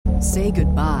Say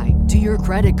goodbye to your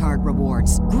credit card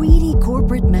rewards. Greedy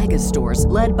corporate mega stores,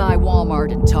 led by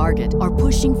Walmart and Target, are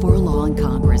pushing for a law in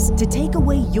Congress to take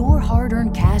away your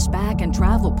hard-earned cash back and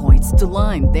travel points to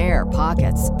line their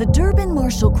pockets. The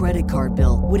Durbin-Marshall credit card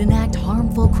bill would enact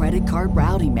harmful credit card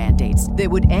routing mandates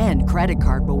that would end credit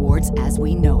card rewards as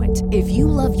we know it. If you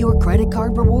love your credit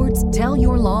card rewards, tell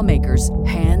your lawmakers,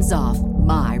 hands off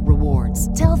my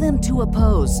rewards. Tell them to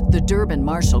oppose the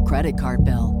Durbin-Marshall credit card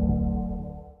bill.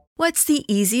 What's the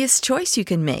easiest choice you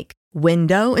can make?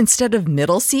 Window instead of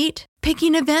middle seat?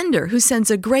 Picking a vendor who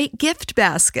sends a great gift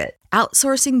basket?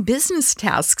 Outsourcing business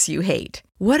tasks you hate?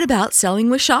 What about selling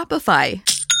with Shopify?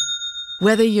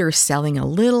 Whether you're selling a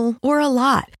little or a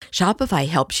lot, Shopify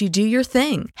helps you do your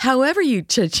thing, however you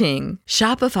cha-ching.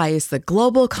 Shopify is the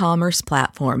global commerce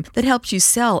platform that helps you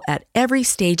sell at every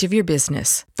stage of your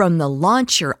business. From the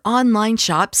launch your online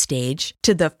shop stage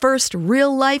to the first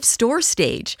real-life store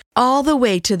stage, all the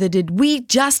way to the did we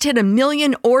just hit 1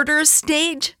 million orders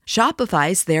stage.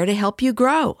 Shopify's there to help you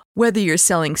grow. Whether you're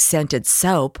selling scented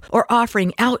soap or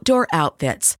offering outdoor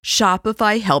outfits,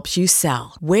 Shopify helps you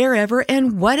sell. Wherever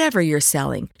and whatever you're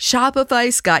selling,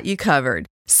 Shopify's got you covered.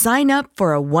 Sign up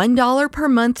for a $1 per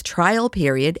month trial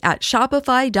period at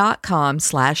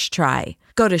shopify.com/try.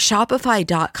 Go to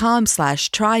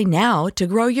shopify.com/try now to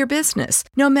grow your business,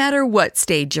 no matter what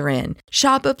stage you're in.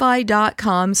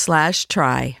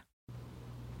 Shopify.com/try.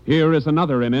 Here is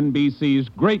another in NBC's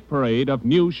great parade of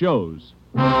new shows.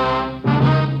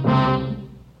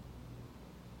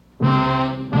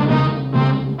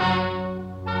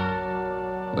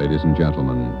 Ladies and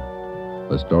gentlemen,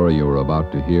 the story you are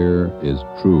about to hear is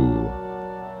true.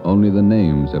 Only the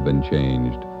names have been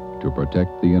changed to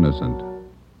protect the innocent.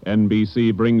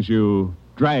 NBC brings you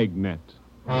Dragnet.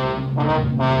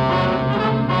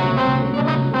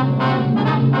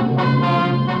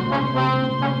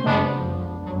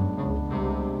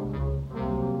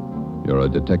 You're a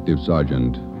detective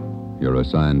sergeant. You're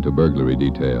assigned to burglary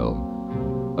detail.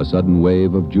 A sudden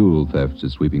wave of jewel thefts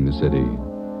is sweeping the city.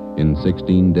 In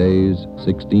 16 days,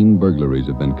 16 burglaries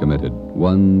have been committed,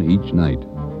 one each night.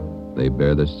 They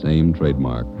bear the same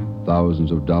trademark.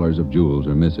 Thousands of dollars of jewels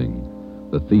are missing.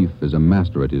 The thief is a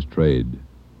master at his trade.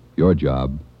 Your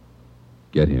job,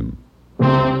 get him.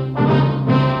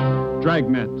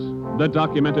 Dragnet, the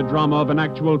documented drama of an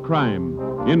actual crime,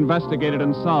 investigated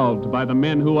and solved by the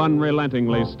men who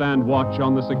unrelentingly stand watch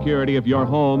on the security of your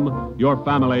home, your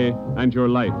family, and your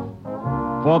life.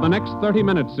 For the next 30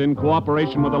 minutes, in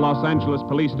cooperation with the Los Angeles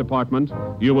Police Department,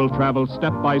 you will travel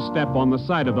step by step on the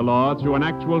side of the law through an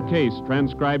actual case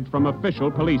transcribed from official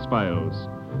police files.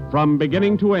 From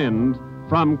beginning to end,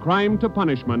 from crime to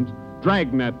punishment,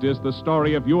 Dragnet is the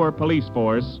story of your police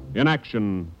force in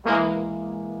action.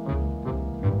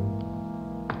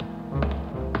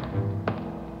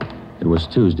 It was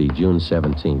Tuesday, June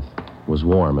 17th. It was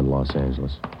warm in Los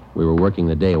Angeles. We were working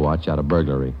the day watch out of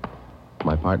burglary.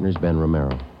 My partner's Ben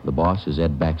Romero. The boss is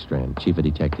Ed Backstrand, chief of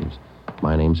detectives.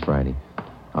 My name's Friday.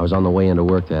 I was on the way into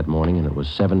work that morning, and it was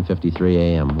 7:53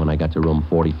 a.m. when I got to room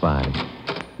 45.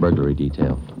 Burglary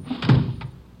detail.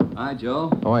 Hi,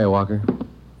 Joe. How are you, Walker?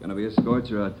 Gonna be a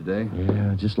scorcher out today.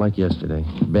 Yeah, just like yesterday.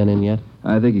 Ben in yet?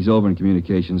 I think he's over in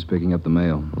communications picking up the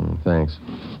mail. Thanks.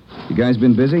 You guys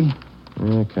been busy?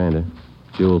 Yeah, kind of.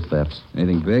 Jewel thefts.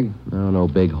 Anything big? No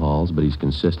big hauls, but he's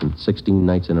consistent. 16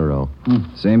 nights in a row.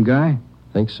 Same guy?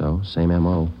 Think so. Same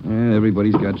M.O. Yeah,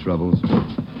 everybody's got troubles.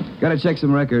 Gotta check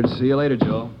some records. See you later,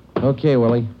 Joe. Okay,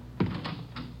 Willie.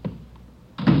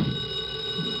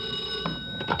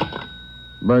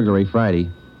 Burglary Friday.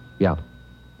 Yeah.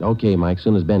 Okay, Mike,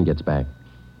 soon as Ben gets back.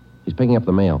 He's picking up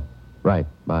the mail. Right,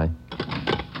 bye.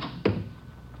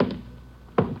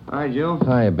 Hi, Joe.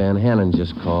 Hi, Ben. Hannon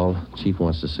just called. Chief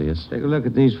wants to see us. Take a look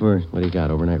at these first. What do you got,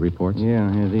 overnight reports?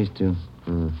 Yeah, these two.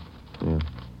 Yeah.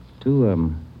 Two of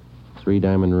them. 3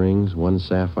 diamond rings, 1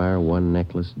 sapphire, 1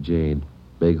 necklace, jade.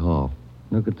 Big haul.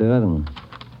 Look at the other one.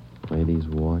 Lady's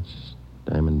watch,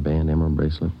 diamond band, emerald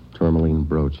bracelet, tourmaline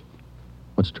brooch.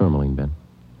 What's tourmaline, Ben?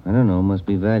 I don't know. Must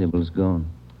be valuable. It's gone.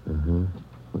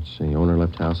 Let's see. Owner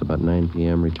left house about 9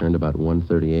 p.m., returned about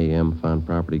 1:30 a.m., found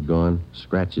property gone,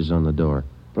 scratches on the door.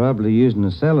 Probably using the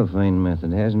cellophane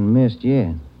method. Hasn't missed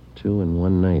yet. 2 in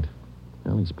 1 night.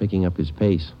 Well, he's picking up his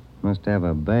pace. Must have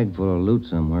a bag full of loot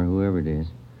somewhere, whoever it is.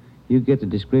 You get the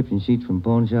description sheets from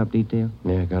pawn shop detail?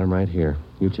 Yeah, got him right here.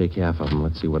 You take half of them.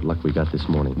 Let's see what luck we got this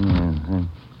morning. Yeah.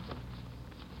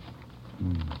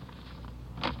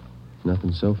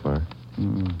 Nothing so far.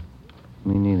 Me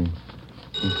neither.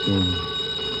 Let's see.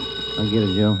 I'll get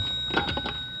it, Joe.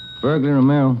 Burglar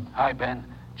Romero. Hi, Ben.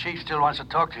 Chief still wants to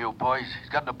talk to you, boys. He's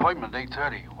got an appointment at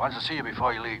 8:30. Wants to see you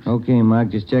before he leaves. Okay, Mike,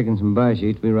 just checking some buy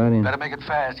sheets. Be right in. Better make it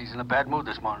fast. He's in a bad mood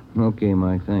this morning. Okay,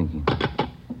 Mike, thank you.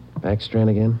 Backstrand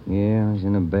again? Yeah, he's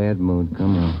in a bad mood.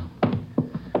 Come on.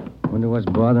 Wonder what's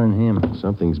bothering him.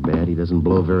 Something's bad. He doesn't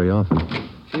blow very often.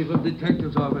 Chief of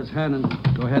Detective's office, Hannon.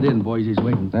 Go ahead in, boys. He's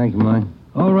waiting. Thank you, Mike.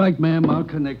 All right, ma'am. I'll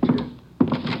connect you.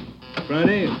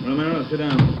 Friday, Romero, sit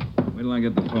down. Wait till I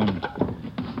get the phone.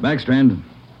 Backstrand.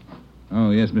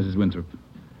 Oh, yes, Mrs. Winthrop.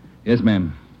 Yes,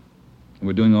 ma'am.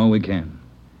 We're doing all we can.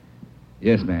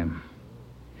 Yes, ma'am.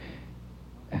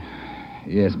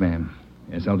 Yes, ma'am.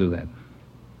 Yes, I'll do that.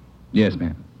 Yes,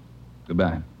 ma'am.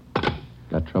 Goodbye.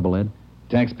 Got trouble, Ed?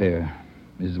 Taxpayer,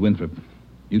 Mrs. Winthrop.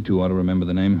 You two ought to remember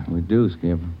the name. We do,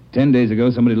 Skipper. 10 days ago,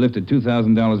 somebody lifted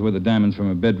 $2,000 worth of diamonds from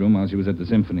her bedroom while she was at the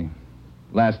symphony.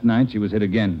 Last night, she was hit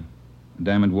again. A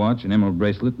diamond watch, an emerald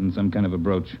bracelet, and some kind of a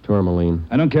brooch. Tourmaline.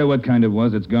 I don't care what kind it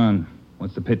was. It's gone.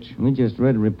 What's the pitch? We just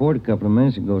read a report a couple of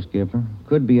minutes ago, Skipper.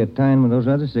 Could be a tie-in with those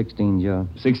other 16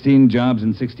 jobs. 16 jobs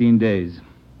in 16 days.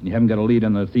 You haven't got a lead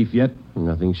on the thief yet?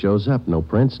 Nothing shows up. No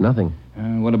prints, nothing.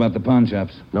 What about the pawn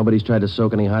shops? Nobody's tried to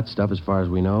soak any hot stuff as far as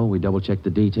we know. We double-checked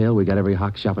the detail. We got every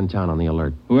hock shop in town on the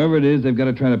alert. Whoever it is, they've got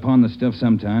to try to pawn the stuff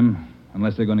sometime.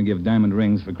 Unless they're going to give diamond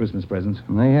rings for Christmas presents.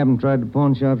 And they haven't tried the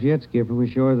pawn shops yet, Skipper. We're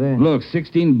sure of that. Look,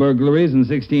 16 burglaries in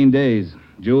 16 days.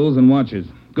 Jewels and watches.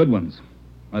 Good ones.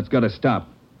 Well, it's got to stop.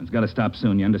 It's got to stop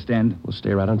soon, you understand? We'll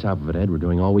stay right on top of it, Ed. We're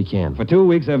doing all we can. For 2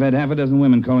 weeks, I've had half a dozen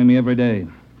women calling me every day.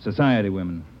 Society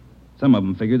women. Some of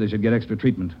them figure they should get extra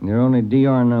treatment. They're only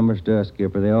DR numbers to us,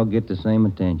 Skipper. They all get the same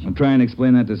attention. I'll try and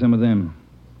explain that to some of them.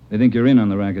 They think you're in on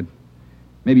the racket.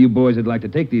 Maybe you boys would like to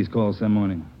take these calls some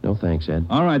morning. No thanks, Ed.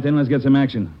 All right, then, let's get some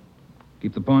action.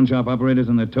 Keep the pawn shop operators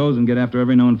on their toes and get after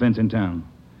every known fence in town.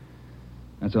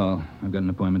 That's all. I've got an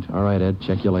appointment. All right, Ed.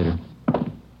 Check you later.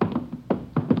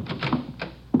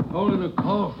 Holding a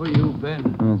call for you,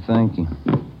 Ben. Oh, thank you.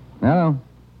 Hello.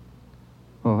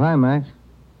 Oh, hi, Max.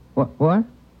 What? Well,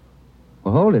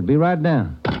 hold it. Be right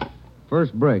down.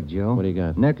 First break, Joe. What do you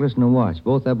got? Necklace and a watch.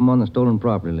 Both of them on the stolen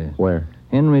property list. Where?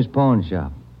 Henry's Pawn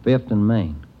Shop. 5th and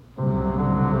Main.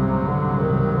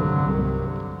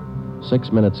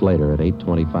 6 minutes later, at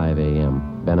 8:25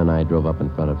 a.m., Ben and I drove up in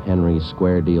front of Henry's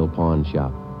Square Deal Pawn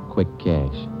Shop. Quick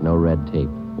cash, no red tape,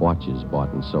 watches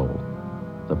bought and sold.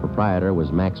 The proprietor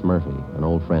was Max Murphy, an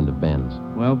old friend of Ben's.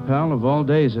 Well, pal, of all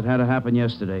days, it had to happen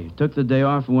yesterday. Took the day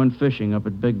off and went fishing up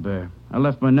at Big Bear. I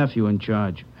left my nephew in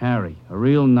charge, Harry. A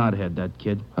real knothead, that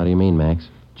kid. How do you mean, Max?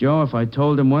 Joe, if I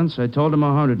told him once, I told him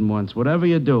 101. Whatever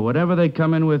you do, whatever they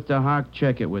come in with to Hawk,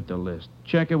 check it with the list.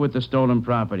 Check it with the stolen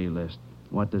property list.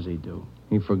 What does he do?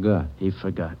 He forgot. He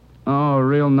forgot. Oh, a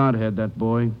real knothead, that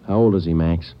boy. How old is he,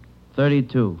 Max?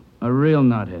 32. A real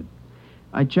knothead.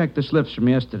 I checked the slips from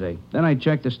yesterday. Then I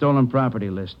checked the stolen property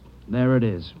list. There it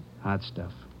is. Hot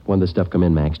stuff. When did the stuff come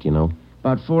in, Max, do you know?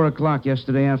 About 4 o'clock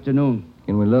yesterday afternoon.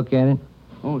 Can we look at it?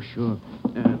 Oh, sure.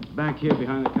 Back here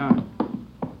behind the counter.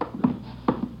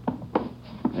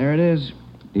 There it is.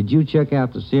 Did you check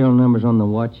out the serial numbers on the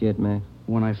watch yet, Max?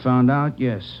 When I found out,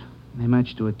 yes. They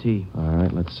matched to a T. All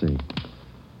right, let's see.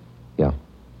 Yeah.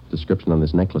 Description on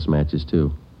this necklace matches,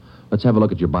 too. Let's have a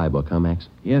look at your buy book, huh, Max?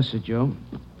 Yes, sir, Joe.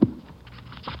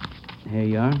 Here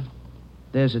you are.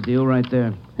 There's a deal right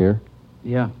there. Here?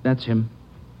 Yeah, that's him.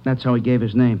 That's how he gave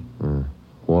his name.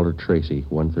 Walter Tracy,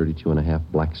 132.5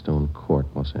 Blackstone Court,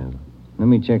 Los Angeles. Let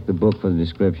me check the book for the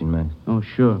description, Max. Oh,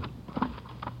 sure.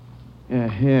 Yeah,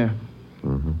 here.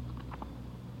 Mm-hmm.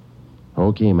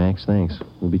 Okay, Max, thanks.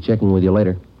 We'll be checking with you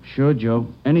later. Sure, Joe.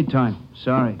 Anytime.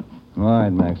 Sorry. All right,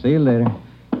 Max. See you later.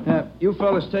 You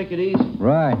fellas take it easy.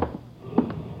 Right.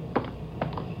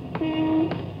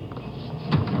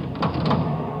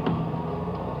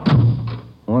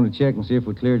 Want to check and see if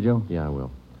we're clear, Joe? Yeah, I will.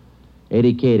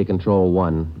 80K to Control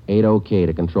 1. 80K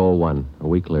to Control 1. Are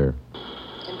we clear?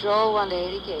 Control 1 to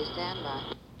 80K. Stand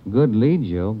by. Good lead,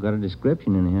 Joe. Got a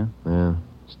description in here. Yeah.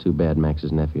 It's too bad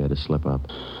Max's nephew had to slip up.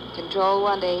 Control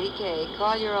 1 to 80K.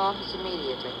 Call your office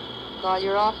immediately. Call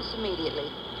your office immediately.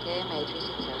 KMA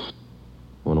 367.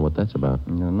 Wonder what that's about.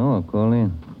 I don't know. I'll call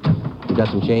in. You got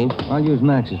some change? I'll use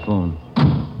Max's phone.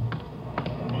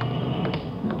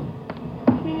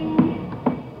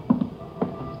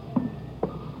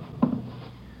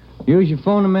 Use your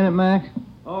phone a minute, Max.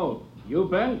 Oh, you,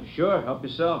 Ben? Sure. Help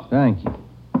yourself. Thank you.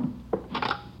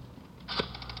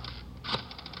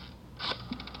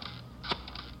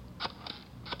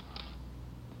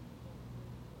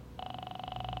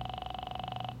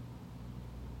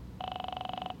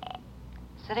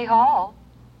 City Hall.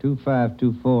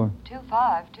 2524.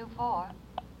 2524.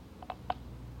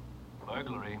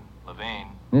 Burglary. Levine.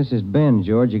 This is Ben,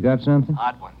 George. You got something?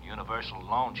 Odd one. Universal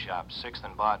Loan Shop, 6th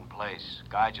and Barton Place.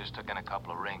 Guy just took in a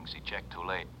couple of rings. He checked too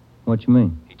late. What you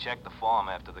mean? He checked the form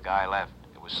after the guy left.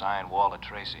 It was signed Walter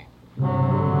Tracy.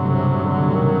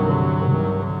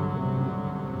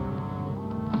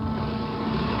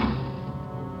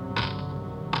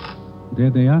 There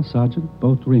they are, Sergeant.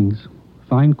 Both rings.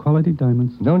 Fine quality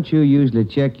diamonds. Don't you usually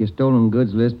check your stolen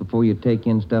goods list before you take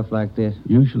in stuff like this?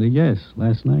 Usually, yes.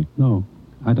 Last night, no.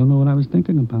 I don't know what I was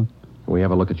thinking about. Can we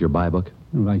have a look at your buy book?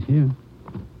 Right here.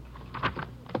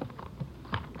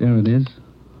 There it is.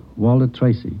 Walter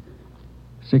Tracy.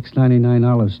 699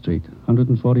 Olive Street.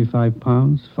 145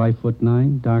 pounds,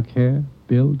 5'9", dark hair,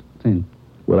 build, thin.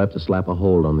 We'll have to slap a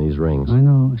hold on these rings. I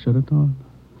know. I should have thought.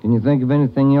 Can you think of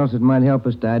anything else that might help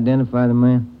us to identify the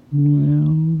man?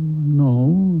 Well,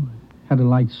 no. Had a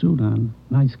light suit on.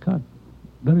 Nice cut.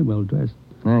 Very well dressed.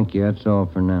 Thank you. That's all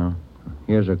for now.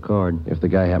 Here's our card. If the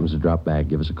guy happens to drop back,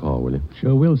 give us a call, will you?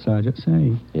 Sure will, Sergeant.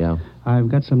 Say, Yeah? I've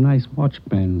got some nice watch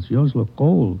bands. Yours look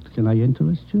old. Can I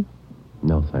interest you?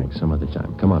 No, thanks. Some other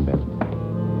time. Come on, Ben.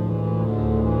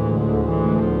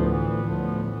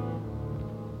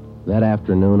 That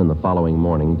afternoon and the following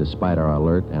morning, despite our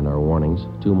alert and our warnings,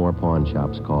 2 more pawn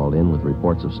shops called in with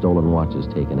reports of stolen watches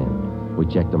taken in. We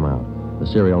checked them out. The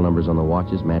serial numbers on the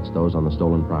watches matched those on the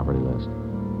stolen property list.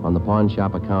 On the pawn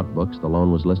shop account books, the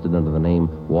loan was listed under the name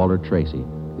Walter Tracy.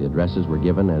 The addresses were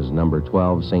given as number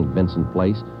 12 St. Vincent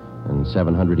Place and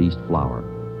 700 East Flower.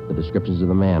 The descriptions of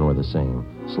the man were the same.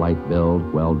 Slight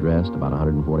build, well-dressed, about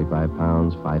 145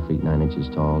 pounds, 5 feet 9 inches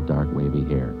tall, dark wavy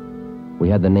hair. We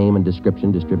had the name and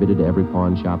description distributed to every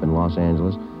pawn shop in Los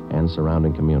Angeles and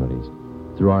surrounding communities.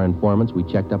 Through our informants, we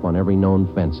checked up on every known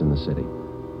fence in the city.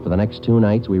 For the next 2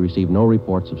 nights, we received no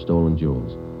reports of stolen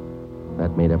jewels.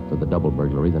 That made up for the double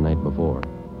burglary the night before.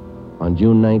 On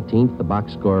June 19th, the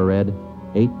box score read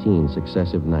 18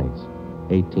 successive nights,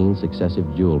 18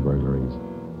 successive jewel burglaries.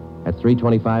 At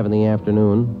 3:25 in the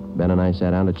afternoon, Ben and I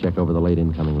sat down to check over the late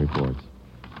incoming reports.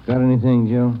 Got anything,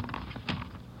 Joe?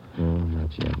 No,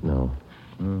 not yet, no.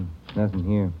 Nothing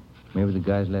here. Maybe the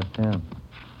guy's left town.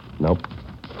 Nope.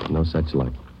 No such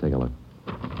luck. Take a look.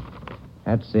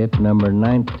 That's it, number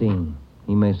 19.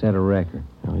 He may set a record.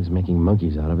 Well, he's making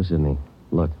monkeys out of us, isn't he?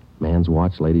 Look, man's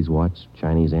watch, lady's watch,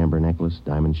 Chinese amber necklace,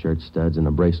 diamond shirt studs, and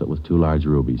a bracelet with 2 large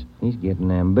rubies. He's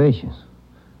getting ambitious.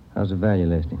 How's the value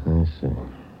listing? I see.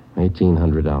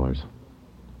 $1,800.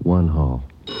 1 haul.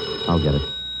 I'll get it.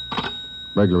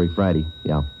 Burglary Friday.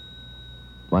 Yeah.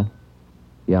 What?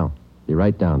 Yeah. Be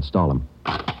right down. Stall him.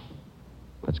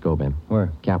 Let's go, Ben.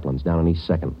 Where? Kaplan's down on East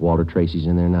 2nd. Walter Tracy's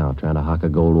in there now, trying to hock a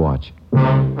gold watch.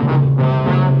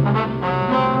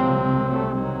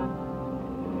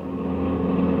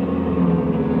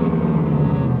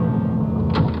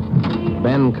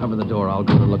 Ben, cover the door. I'll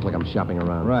go to look like I'm shopping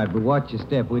around. Right, but watch your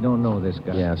step. We don't know this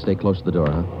guy. Yeah, stay close to the door,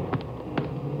 huh?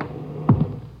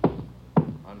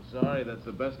 I'm sorry, that's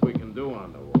the best we can do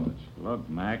on the watch. Look,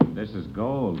 Mac, this is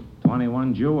gold.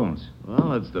 21 jewels.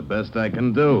 Well, it's the best I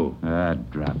can do.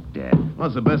 Drop dead. Well,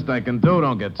 it's the best I can do.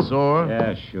 Don't get sore.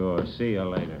 Yeah, sure. See you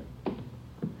later.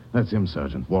 That's him,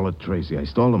 Sergeant. Walter Tracy. I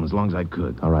stalled him as long as I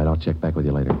could. All right, I'll check back with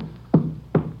you later.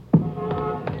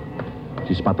 Did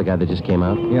you spot the guy that just came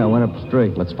out? Yeah, I went up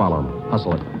straight. Let's follow him.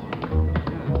 Hustle it.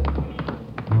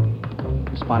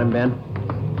 You spot him, Ben?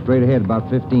 Straight ahead, about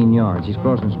 15 yards. He's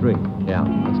crossing the street. Yeah,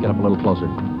 let's get up a little closer.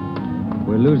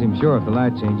 We'll lose him, sure, if the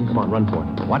light changes. Come on, run for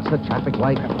it. Watch the traffic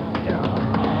light.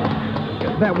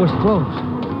 That was close.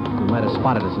 We might have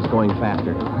spotted us as going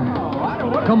faster.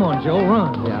 Come on, Joe,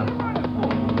 run. Yeah.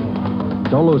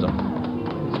 Don't lose him.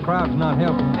 This crowd's not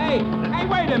helping. Hey,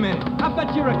 wait a minute. I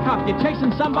bet you're a cop. You're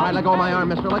chasing somebody. All right, let go of my arm,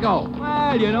 mister. Let go.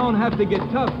 Well, you don't have to get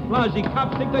tough. Lousy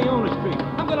cops think they own the street.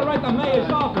 I'm going to write the mayor's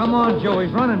office. Come on, Joe.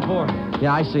 He's running for it.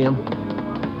 Yeah, I see him.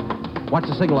 Watch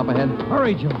the signal up ahead.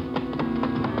 Hurry, Joe.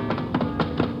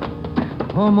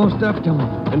 Almost up to him.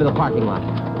 Into the parking lot.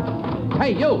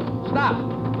 Hey, you! Stop!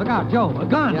 Look out, Joe. A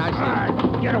gun. Yeah, I see him.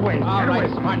 All right, get away. All right,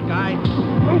 smart guy.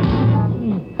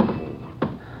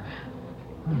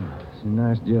 It's a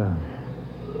nice job.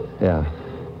 Yeah.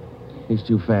 He's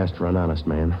too fast for an honest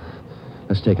man.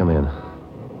 Let's take him in.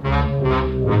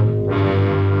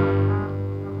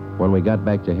 When we got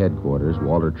back to headquarters,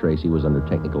 Walter Tracy was under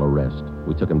technical arrest.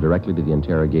 We took him directly to the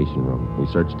interrogation room. We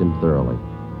searched him thoroughly.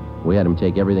 We had him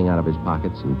take everything out of his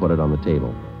pockets and put it on the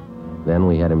table. Then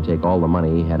we had him take all the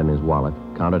money he had in his wallet,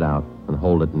 count it out, and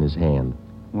hold it in his hand.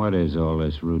 What is all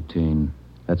this routine?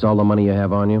 That's all the money you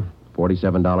have on you?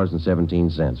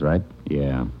 $47.17, right?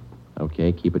 Yeah.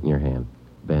 Okay, keep it in your hand.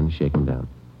 Ben, shake him down.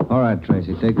 All right,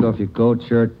 Tracy. Take off your coat,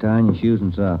 shirt, tie, and your shoes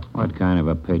and socks. What kind of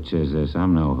a pitch is this?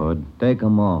 I'm no hood. Take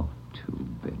 'em off.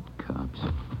 Two-bit cops.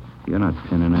 You're not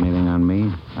pinning anything on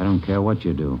me. I don't care what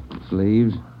you do.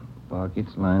 Sleeves,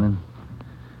 pockets, lining.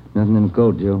 Nothing in the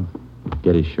coat, Joe.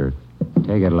 Get his shirt.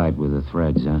 Take it light with the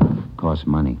threads, huh? Costs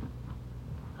money.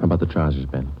 How about the trousers,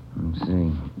 Ben? Let's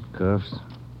see. Cuffs,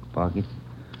 pockets.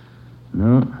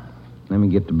 No. Let me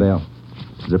get the belt.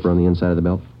 Zipper on the inside of the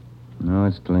belt? No,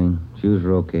 it's clean. Shoes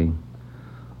are okay.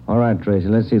 All right, Tracy,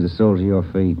 let's see the soles of your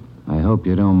feet. I hope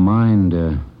you don't mind.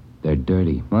 They're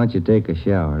dirty. Why don't you take a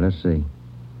shower? Let's see.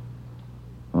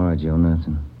 All right, Joe,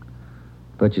 nothing.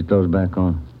 Put your clothes back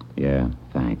on. Yeah,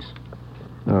 thanks.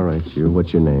 All right, you.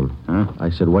 What's your name? Huh? I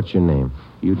said, what's your name?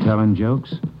 You telling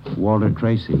jokes? Walter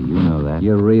Tracy, you know that.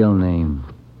 Your real name.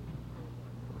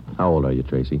 How old are you,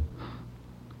 Tracy?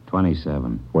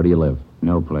 27. Where do you live?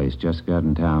 No place. Just got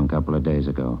in town a couple of days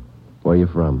ago. Where are you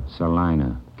from?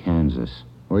 Salina, Kansas.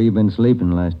 Where you been sleeping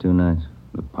the last 2 nights?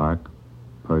 The park,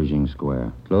 Pershing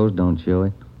Square. Clothes don't show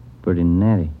it. Pretty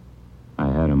natty. I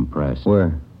had 'em pressed.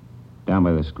 Where? Down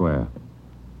by the square.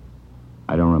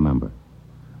 I don't remember.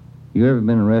 You ever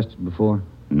been arrested before?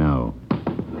 No.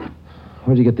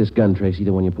 Where'd you get this gun, Tracy,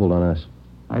 the one you pulled on us?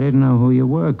 I didn't know who you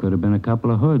were. Could have been a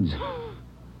couple of hoods.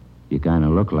 You kind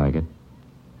of look like it.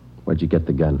 Where'd you get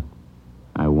the gun?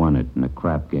 I won it in a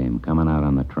crap game coming out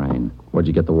on the train. Where'd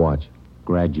you get the watch?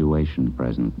 Graduation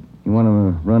present. You want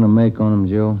to run a make on him,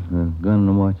 Joe? The gun and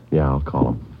the watch? Yeah, I'll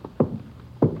call him.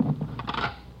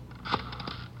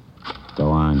 Go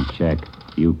on, check.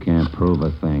 You can't prove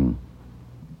a thing.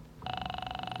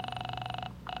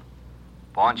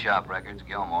 Pawn shop records,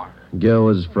 Gilmore. Gil,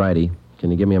 is Friday.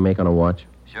 Can you give me a make on a watch?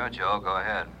 Sure, Joe, go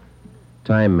ahead.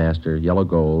 Time Master, yellow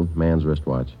gold, man's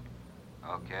wristwatch.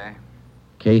 Okay.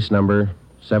 Case number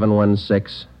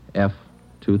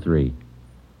 716F23.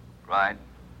 Right.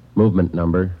 Movement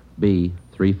number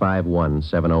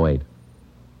B351708.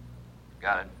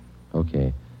 Got it.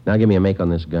 Okay. Now give me a make on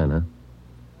this gun, huh?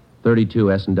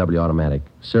 32 S&W automatic.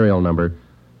 Serial number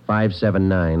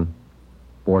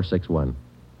 579461.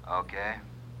 Okay.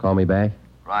 Call me back?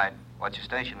 Right. What's your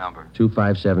station number?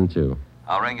 2572.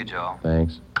 I'll ring you, Joe.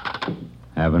 Thanks.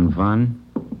 Having fun?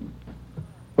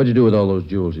 What'd you do with all those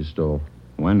jewels you stole?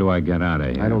 When do I get out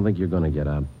of here? I don't think you're going to get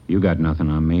out. You got nothing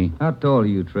on me. How tall are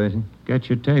you, Tracy? Get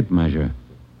your tape measure.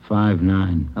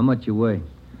 5'9". How much you weigh?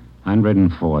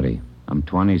 140. I'm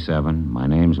 27. My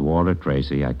name's Walter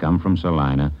Tracy. I come from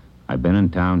Salina. I've been in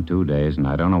town 2 days, and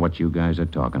I don't know what you guys are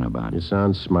talking about. You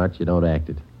sound smart. You don't act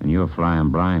it. And you're flying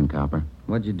blind, copper.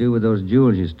 What'd you do with those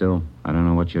jewels you stole? I don't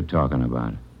know what you're talking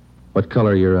about. What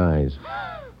color are your eyes?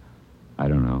 I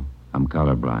don't know. I'm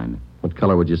colorblind. What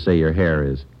color would you say your hair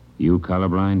is? You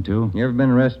colorblind, too? You ever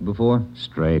been arrested before?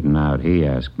 Straighten out. He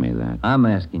asked me that. I'm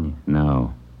asking you.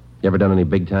 No. You ever done any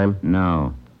big time?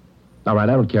 No. All right,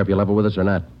 I don't care if you level with us or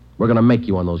not. We're going to make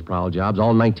you on those prowl jobs,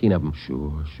 all 19 of them.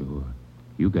 Sure.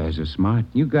 You guys are smart.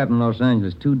 You got in Los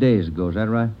Angeles 2 days ago, is that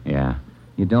right? Yeah.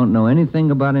 You don't know anything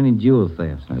about any jewel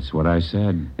thefts. That's what I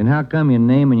said. Then how come your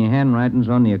name and your handwriting's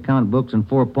on the account books in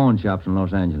 4 pawn shops in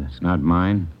Los Angeles? It's not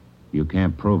mine. You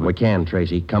can't prove it. We can,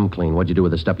 Tracy. Come clean. What'd you do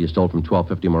with the stuff you stole from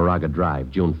 1250 Moraga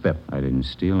Drive, June 5th? I didn't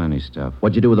steal any stuff.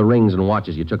 What'd you do with the rings and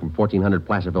watches you took from 1400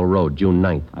 Placerville Road, June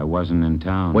 9th? I wasn't in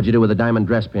town. What'd you do with the diamond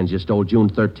dress pins you stole June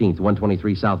 13th,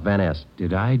 123 South Van Ness?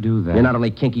 Did I do that? You're not only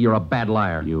kinky, you're a bad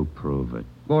liar. You prove it.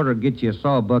 Order get you a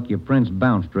sawbuck, your prints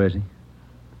bounced, Tracy.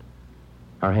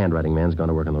 Our handwriting man's gone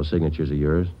to work on those signatures of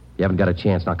yours. You haven't got a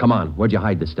chance. Now, come on. Where'd you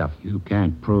hide this stuff? You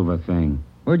can't prove a thing.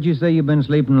 Where'd you say you've been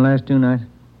sleeping the last 2 nights?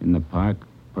 In the park,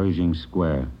 Pershing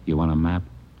Square. You want a map?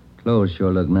 Clothes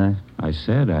sure look nice. I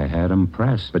said I had 'em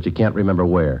pressed. But you can't remember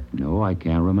where. No, I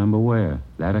can't remember where.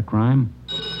 That a crime?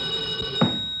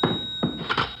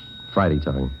 Friday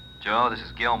talking. Joe, this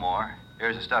is Gilmore.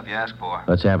 Here's the stuff you asked for.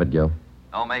 Let's have it, Gil.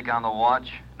 No make on the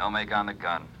watch, no make on the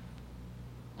gun.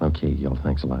 Okay, Gil.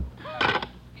 Thanks a lot.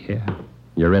 Yeah.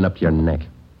 You're in up to your neck.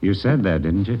 You said that,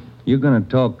 didn't you? You're gonna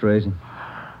talk, Tracy.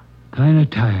 Kind of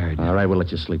tired. All right, we'll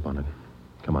let you sleep on it.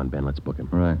 Come on, Ben. Let's book him.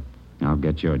 Right. I'll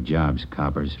get your jobs,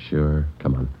 coppers. Sure.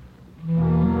 Come on.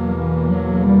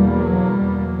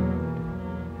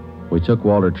 We took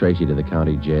Walter Tracy to the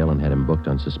county jail and had him booked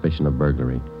on suspicion of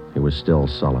burglary. He was still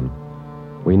sullen.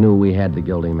 We knew we had the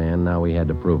guilty man. Now we had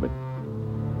to prove it.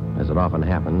 As it often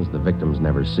happens, the victims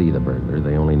never see the burglar.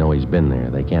 They only know he's been there.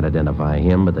 They can't identify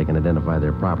him, but they can identify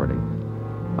their property.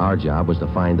 Our job was to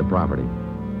find the property.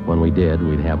 When we did,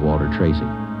 we'd have Walter Tracy.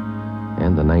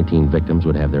 And the 19 victims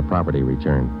would have their property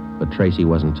returned. But Tracy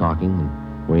wasn't talking, and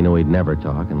we knew he'd never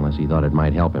talk unless he thought it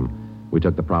might help him. We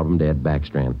took the problem to Ed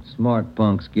Backstrand. Smart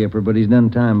punk, Skipper, but he's done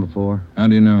time before. How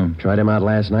do you know? Tried him out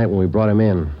last night when we brought him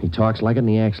in. He talks like it and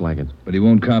he acts like it. But he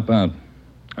won't cop out.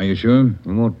 Are you sure? He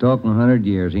won't talk in 100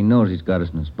 years. He knows he's got us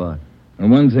in a spot. Well,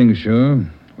 one thing's sure.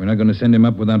 We're not going to send him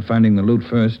up without finding the loot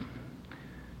first.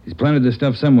 He's planted the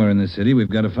stuff somewhere in this city. We've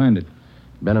got to find it.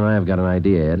 Ben and I have got an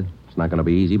idea, Ed. It's not going to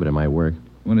be easy, but it might work.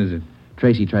 What is it?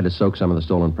 Tracy tried to soak some of the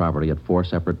stolen property at 4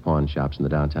 separate pawn shops in the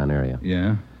downtown area.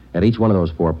 Yeah? At each one of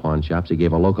those 4 pawn shops, he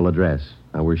gave a local address.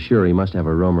 Now, we're sure he must have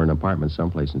a room or an apartment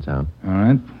someplace in town. All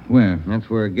right. Where? That's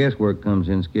where guesswork comes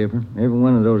in, Skipper. Every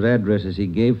one of those addresses he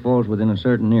gave falls within a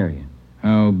certain area.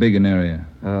 How big an area?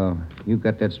 You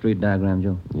got that street diagram,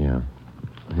 Joe? Yeah.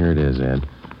 Here it is, Ed.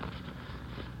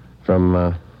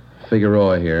 From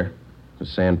Figueroa here to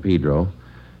San Pedro,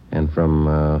 and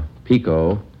from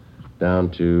Pico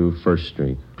down to First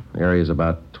Street. The area's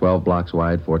about 12 blocks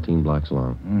wide, 14 blocks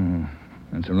long.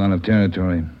 That's a lot of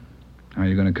territory. How are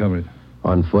you going to cover it?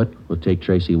 On foot. We'll take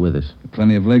Tracy with us.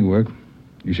 Plenty of legwork.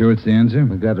 You sure it's the answer?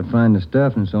 We got to find the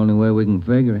stuff, and it's the only way we can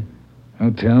figure it.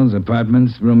 Hotels,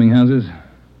 apartments, rooming houses.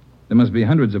 There must be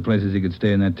hundreds of places he could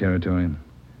stay in that territory.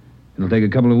 It'll take a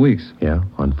couple of weeks. Yeah,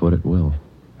 on foot it will.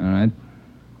 All right.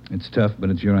 It's tough, but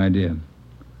it's your idea.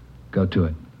 Go to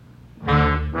it.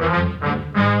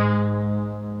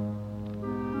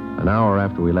 An hour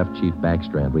after we left Chief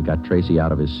Backstrand, we got Tracy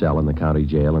out of his cell in the county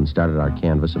jail and started our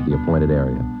canvass of the appointed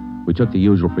area. We took the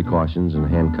usual precautions and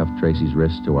handcuffed Tracy's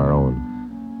wrists to our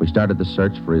own. We started the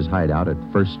search for his hideout at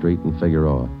First Street in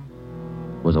Figueroa.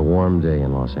 It was a warm day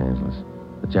in Los Angeles.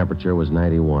 The temperature was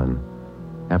 91.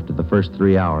 After the first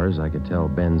 3 hours, I could tell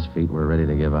Ben's feet were ready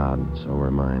to give out, and so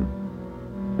were mine.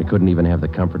 We couldn't even have the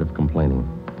comfort of complaining.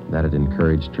 That had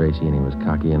encouraged Tracy, and he was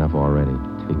cocky enough already.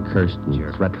 He cursed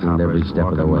and threatened every step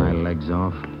of the way. My legs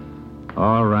off.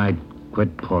 All right,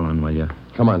 quit pulling, will you?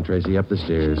 Come on, Tracy, up the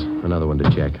stairs. Another one to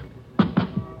check.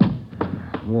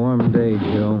 Warm day,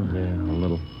 Joe. Yeah, a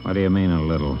little. What do you mean, a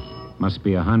little? Must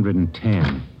be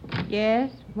 110. Yes?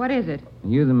 What is it?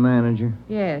 You the manager?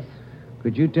 Yes.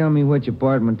 Could you tell me which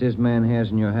apartment this man has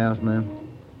in your house, ma'am?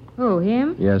 Who,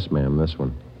 him? Yes, ma'am, this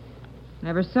one.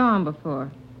 Never saw him before.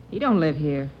 He don't live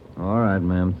here. All right,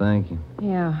 ma'am, thank you.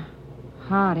 Yeah.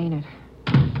 Hot, ain't it?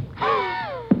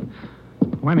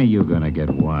 When are you going to get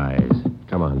wise?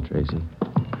 Come on, Tracy.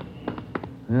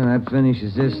 Well, that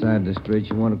finishes this side of the street.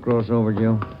 You want to cross over,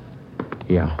 Joe?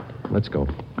 Yeah, let's go.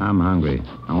 I'm hungry.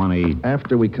 I want to eat.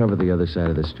 After we cover the other side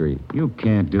of the street. You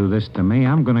can't do this to me.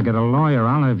 I'm going to get a lawyer.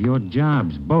 I'll have your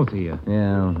jobs, both of you.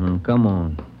 Yeah, come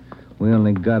on. We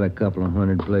only got a couple of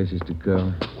hundred places to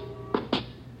cover.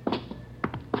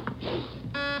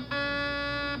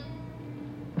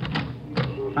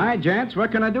 Hi, gents.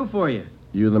 What can I do for you?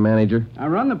 You the manager? I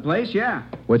run the place, yeah.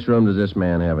 Which room does this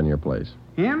man have in your place?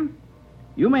 Him?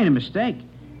 You made a mistake.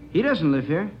 He doesn't live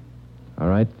here. All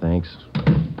right, thanks.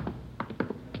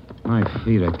 My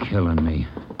feet are killing me.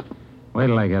 Wait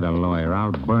till I get a lawyer.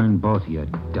 I'll burn both of you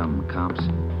dumb cops.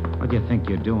 What do you think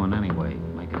you're doing anyway?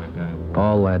 Making a guy...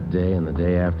 All that day and the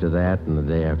day after that and the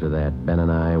day after that, Ben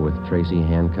and I, with Tracy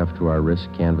handcuffed to our wrists,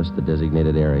 canvassed the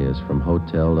designated areas, from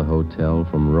hotel to hotel,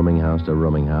 from rooming house to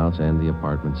rooming house, and the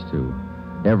apartments, too.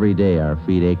 Every day our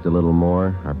feet ached a little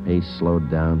more, our pace slowed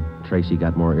down, Tracy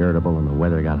got more irritable, and the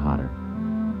weather got hotter.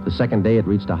 The second day it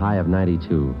reached a high of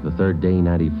 92, the third day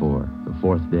 94, the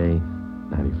fourth day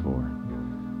 94.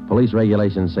 Police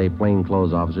regulations say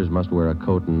plainclothes officers must wear a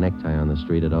coat and necktie on the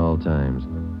street at all times.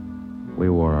 We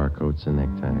wore our coats and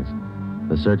neckties.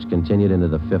 The search continued into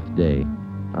the fifth day.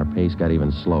 Our pace got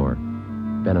even slower.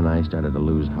 Ben and I started to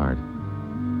lose heart.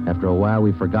 After a while,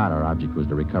 we forgot our object was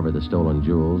to recover the stolen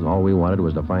jewels. All we wanted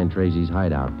was to find Tracy's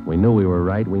hideout. We knew we were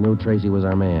right. We knew Tracy was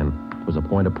our man. It was a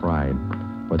point of pride.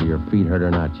 Whether your feet hurt or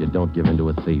not, you don't give in to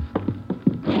a thief.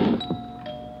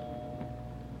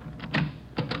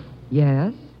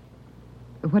 Yes?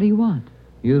 What do you want?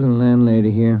 You the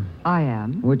landlady here? I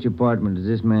am. Which apartment does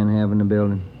this man have in the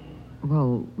building?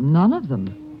 Well, none of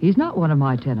them. He's not one of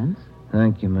my tenants.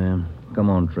 Thank you, ma'am. Come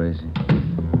on, Tracy.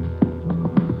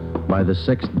 By the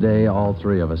sixth day, all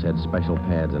three of us had special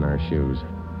pads in our shoes.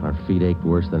 Our feet ached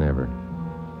worse than ever.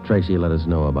 Tracy let us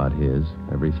know about his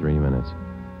every 3 minutes.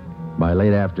 By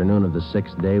late afternoon of the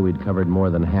sixth day, we'd covered more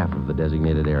than half of the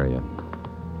designated area.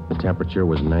 The temperature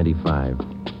was 95.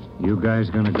 You guys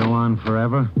gonna go on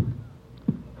forever?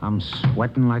 I'm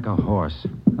sweating like a horse.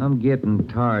 I'm getting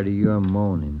tired of your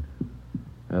moaning.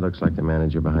 That looks like the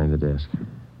manager behind the desk.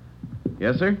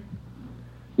 Yes, sir?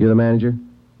 You the manager?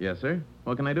 Yes, sir.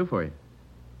 What can I do for you?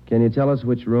 Can you tell us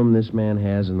which room this man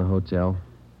has in the hotel?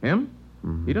 Him?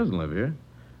 Mm-hmm. He doesn't live here.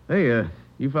 Hey,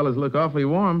 you fellas look awfully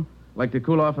warm. Like to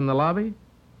cool off in the lobby?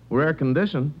 Rare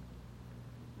condition.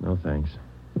 No, thanks.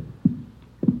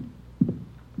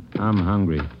 I'm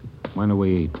hungry. When do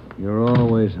we eat? You're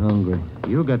always hungry.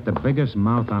 You got the biggest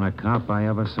mouth on a cop I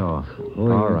ever saw.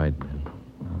 Oh, All yeah. right.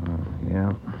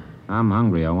 Yeah. I'm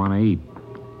hungry. I want to eat.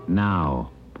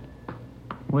 Now.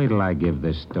 Wait till I give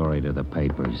this story to the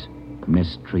papers.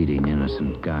 Mistreating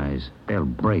innocent guys. They'll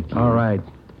break you. All right.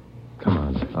 Come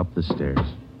on, up the stairs.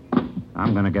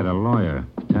 I'm going to get a lawyer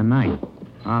tonight.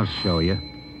 I'll show you.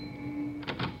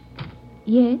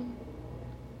 Yes?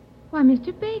 Why,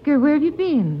 Mr. Baker, where have you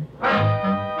been?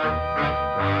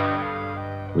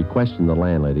 We questioned the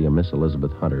landlady, a Miss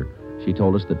Elizabeth Hunter. She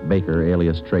told us that Baker,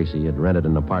 alias Tracy, had rented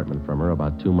an apartment from her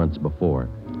about 2 months before.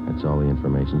 That's all the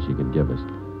information she could give us.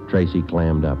 Tracy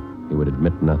clammed up. He would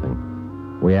admit nothing.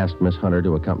 We asked Miss Hunter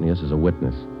to accompany us as a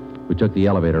witness. We took the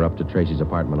elevator up to Tracy's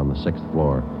apartment on the 6th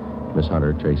floor. Miss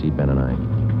Hunter, Tracy, Ben, and I.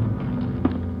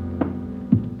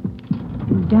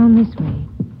 Down this way.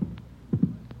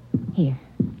 Here.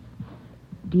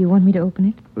 Do you want me to open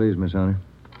it? Please, Miss Hunter.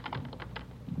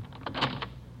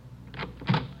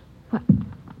 What?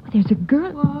 There's a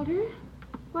girl. Walter?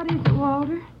 What is it,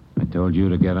 Walter? I told you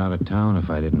to get out of town if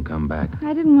I didn't come back.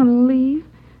 I didn't want to leave.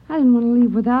 I didn't want to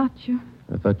leave without you.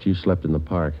 I thought you slept in the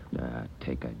park.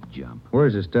 Take a jump.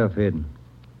 Where's the stuff hidden?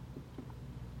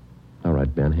 All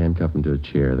right, Ben, handcuff him to a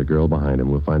chair. The girl behind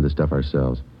him. We'll find the stuff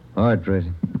ourselves. All right,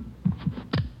 Tracy.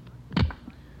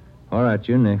 All right,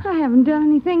 you're next. I haven't done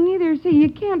anything neither, so you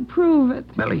can't prove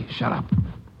it. Billy, shut up.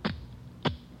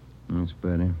 That's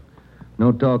better.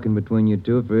 No talking between you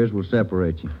two. If there is, we'll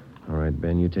separate you. All right,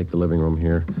 Ben, you take the living room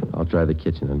here. I'll try the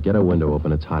kitchen. And get a window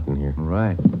open. It's hot in here. All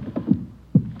right.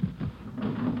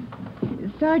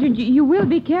 Sergeant, you will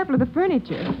be careful of the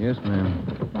furniture. Yes,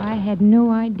 ma'am. I had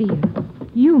no idea.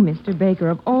 You, Mr. Baker,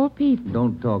 of all people.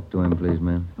 Don't talk to him, please,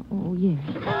 ma'am. Oh, yes.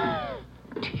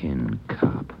 Tin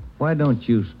cop. Why don't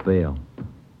you spell?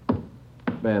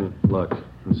 Ben, look.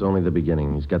 It's only the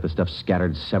beginning. He's got the stuff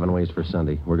scattered 7 ways for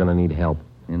Sunday. We're going to need help.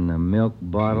 In the milk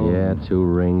bottle? Yeah, 2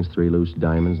 rings, 3 loose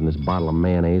diamonds, and this bottle of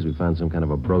mayonnaise. We found some kind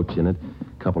of a brooch in it.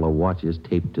 A couple of watches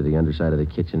taped to the underside of the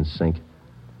kitchen sink.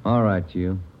 All right,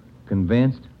 you.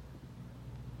 Convinced?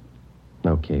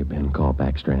 Okay, Ben, call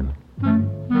Backstrand.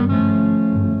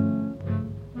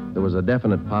 There was a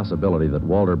definite possibility that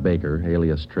Walter Baker,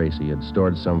 alias Tracy, had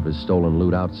stored some of his stolen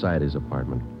loot outside his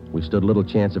apartment. We stood little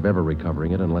chance of ever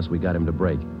recovering it unless we got him to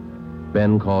break.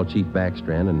 Ben called Chief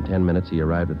Backstrand, and in 10 minutes he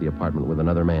arrived at the apartment with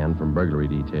another man from burglary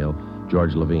detail,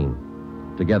 George Levine.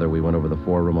 Together we went over the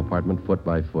 4-room apartment foot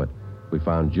by foot. We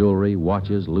found jewelry,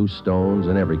 watches, loose stones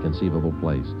in every conceivable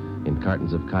place. In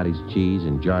cartons of cottage cheese,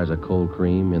 in jars of cold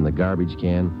cream, in the garbage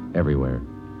can, everywhere.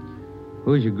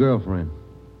 Who's your girlfriend?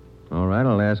 All right,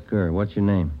 I'll ask her. What's your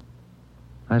name?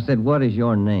 I said, what is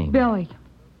your name? Billy.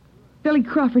 Billy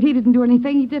Crawford. He didn't do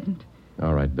anything. He didn't.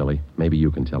 All right, Billy. Maybe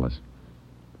you can tell us.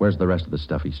 Where's the rest of the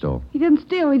stuff he stole? He didn't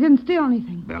steal. He didn't steal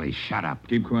anything. Billy, shut up.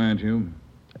 Keep quiet, you.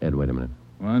 Ed, wait a minute.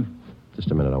 What?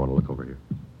 Just a minute. I want to look over here.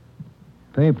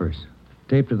 Papers.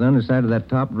 Taped to the underside of that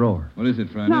top drawer. What is it,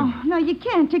 Friday? No, you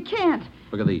can't. You can't.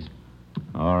 Look at these.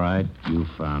 All right, you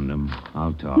found them.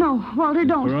 I'll talk. No, Walter,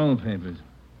 don't. Parole papers.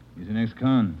 He's an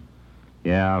ex-con.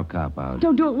 Yeah, I'll cop out.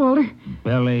 Don't do it, Walter.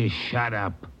 Billy, shut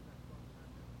up.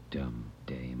 Dumb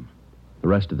dame. The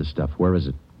rest of the stuff, where is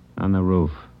it? On the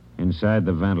roof. Inside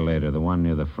the ventilator, the one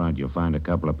near the front, you'll find a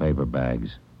couple of paper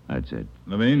bags. That's it.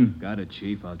 Levine? Got it,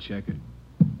 Chief. I'll check it.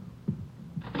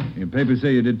 Your papers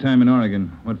say you did time in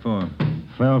Oregon. What for?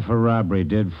 Fell for robbery.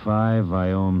 Did 5.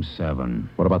 I owe him 7.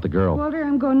 What about the girl? Walter,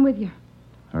 I'm going with you.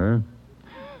 Her?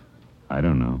 I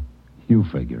don't know. You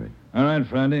figure it. All right,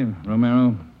 Friday.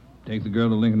 Romero, take the girl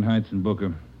to Lincoln Heights and book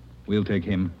her. We'll take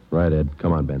him. Right, Ed.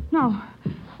 Come on, Ben. No,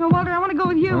 Walter, I want to go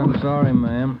with you. I'm sorry,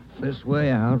 ma'am. This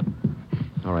way out.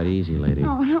 All right, easy, lady.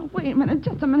 No, wait a minute.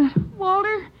 Just a minute.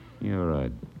 Walter? You're a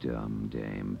dumb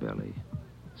dame, Billy.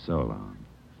 So long.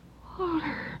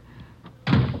 Walter.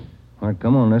 All right,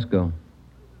 come on, let's go.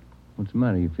 What's the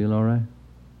matter? You feel all right?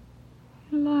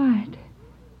 He lied.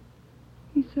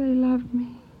 He said he loved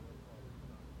me.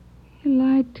 He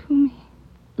lied to me.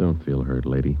 Don't feel hurt,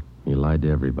 lady. He lied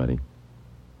to everybody.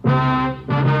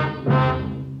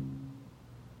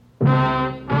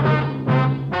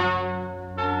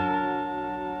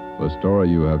 The story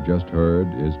you have just heard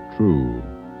is true.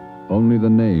 Only the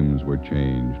names were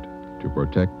changed to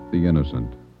protect the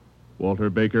innocent.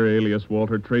 Walter Baker, alias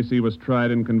Walter Tracy, was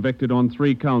tried and convicted on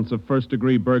 3 counts of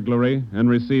first-degree burglary and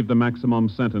received the maximum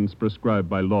sentence prescribed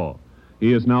by law.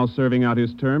 He is now serving out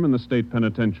his term in the state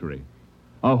penitentiary.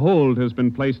 A hold has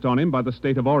been placed on him by the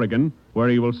state of Oregon, where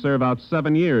he will serve out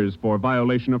 7 years for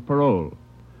violation of parole.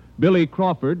 Billy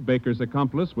Crawford, Baker's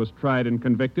accomplice, was tried and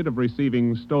convicted of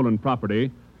receiving stolen property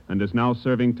and is now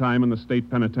serving time in the state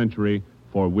penitentiary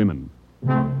for women.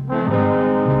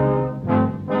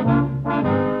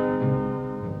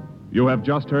 You have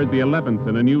just heard the 11th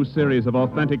in a new series of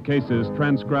authentic cases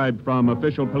transcribed from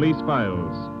official police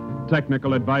files.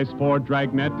 Technical advice for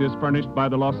Dragnet is furnished by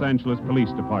the Los Angeles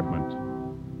Police Department.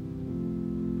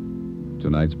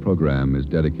 Tonight's program is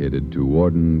dedicated to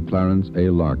Warden Clarence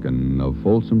A. Larkin of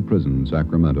Folsom Prison,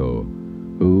 Sacramento,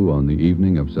 who, on the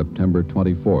evening of September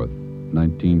 24th,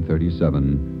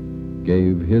 1937,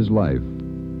 gave his life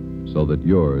so that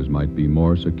yours might be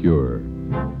more secure.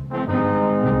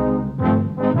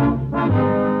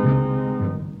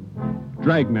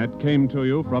 Dragnet came to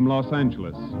you from Los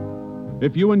Angeles.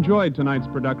 If you enjoyed tonight's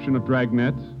production of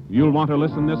Dragnet, you'll want to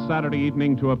listen this Saturday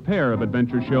evening to a pair of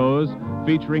adventure shows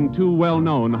featuring two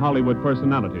well-known Hollywood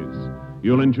personalities.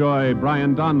 You'll enjoy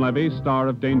Brian Donlevy, star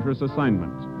of Dangerous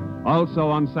Assignment. Also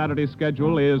on Saturday's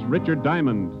schedule is Richard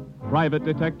Diamond, private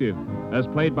detective, as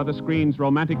played by the screen's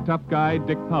romantic tough guy,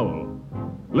 Dick Powell.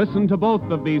 Listen to both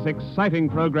of these exciting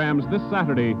programs this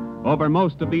Saturday over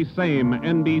most of these same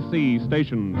NBC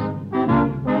stations.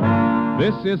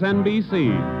 This is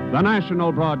NBC, the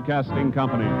national broadcasting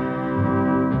company.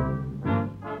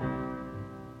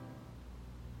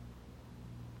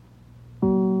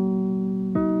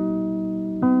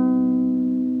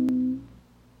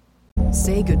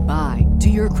 Say goodbye to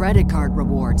your credit card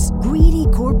rewards. Greedy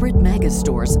corporate mega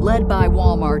stores, led by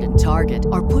Walmart and Target,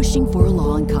 are pushing for a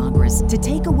law in Congress to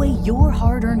take away your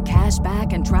hard-earned cash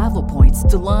back and travel points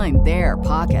to line their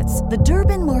pockets. The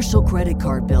Durbin-Marshall credit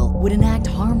card bill would enact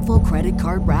harmful credit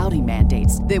card routing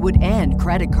mandates that would end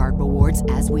credit card rewards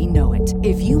as we know it.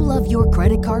 If you love your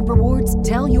credit card rewards,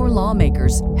 tell your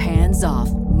lawmakers, hands off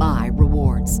my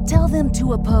rewards. Tell them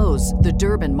to oppose the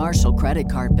Durbin-Marshall credit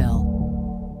card bill.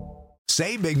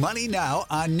 Save big money now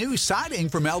on new siding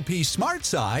from LP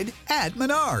SmartSide at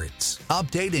Menards.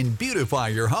 Update and beautify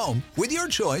your home with your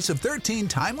choice of 13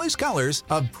 timeless colors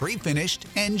of pre-finished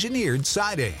engineered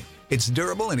siding. It's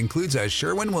durable and includes a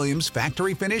Sherwin-Williams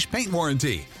factory finish paint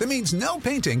warranty that means no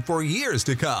painting for years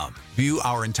to come. View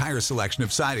our entire selection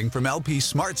of siding from LP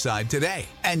SmartSide today.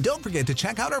 And don't forget to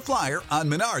check out our flyer on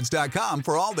Menards.com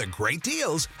for all the great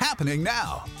deals happening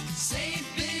now. Save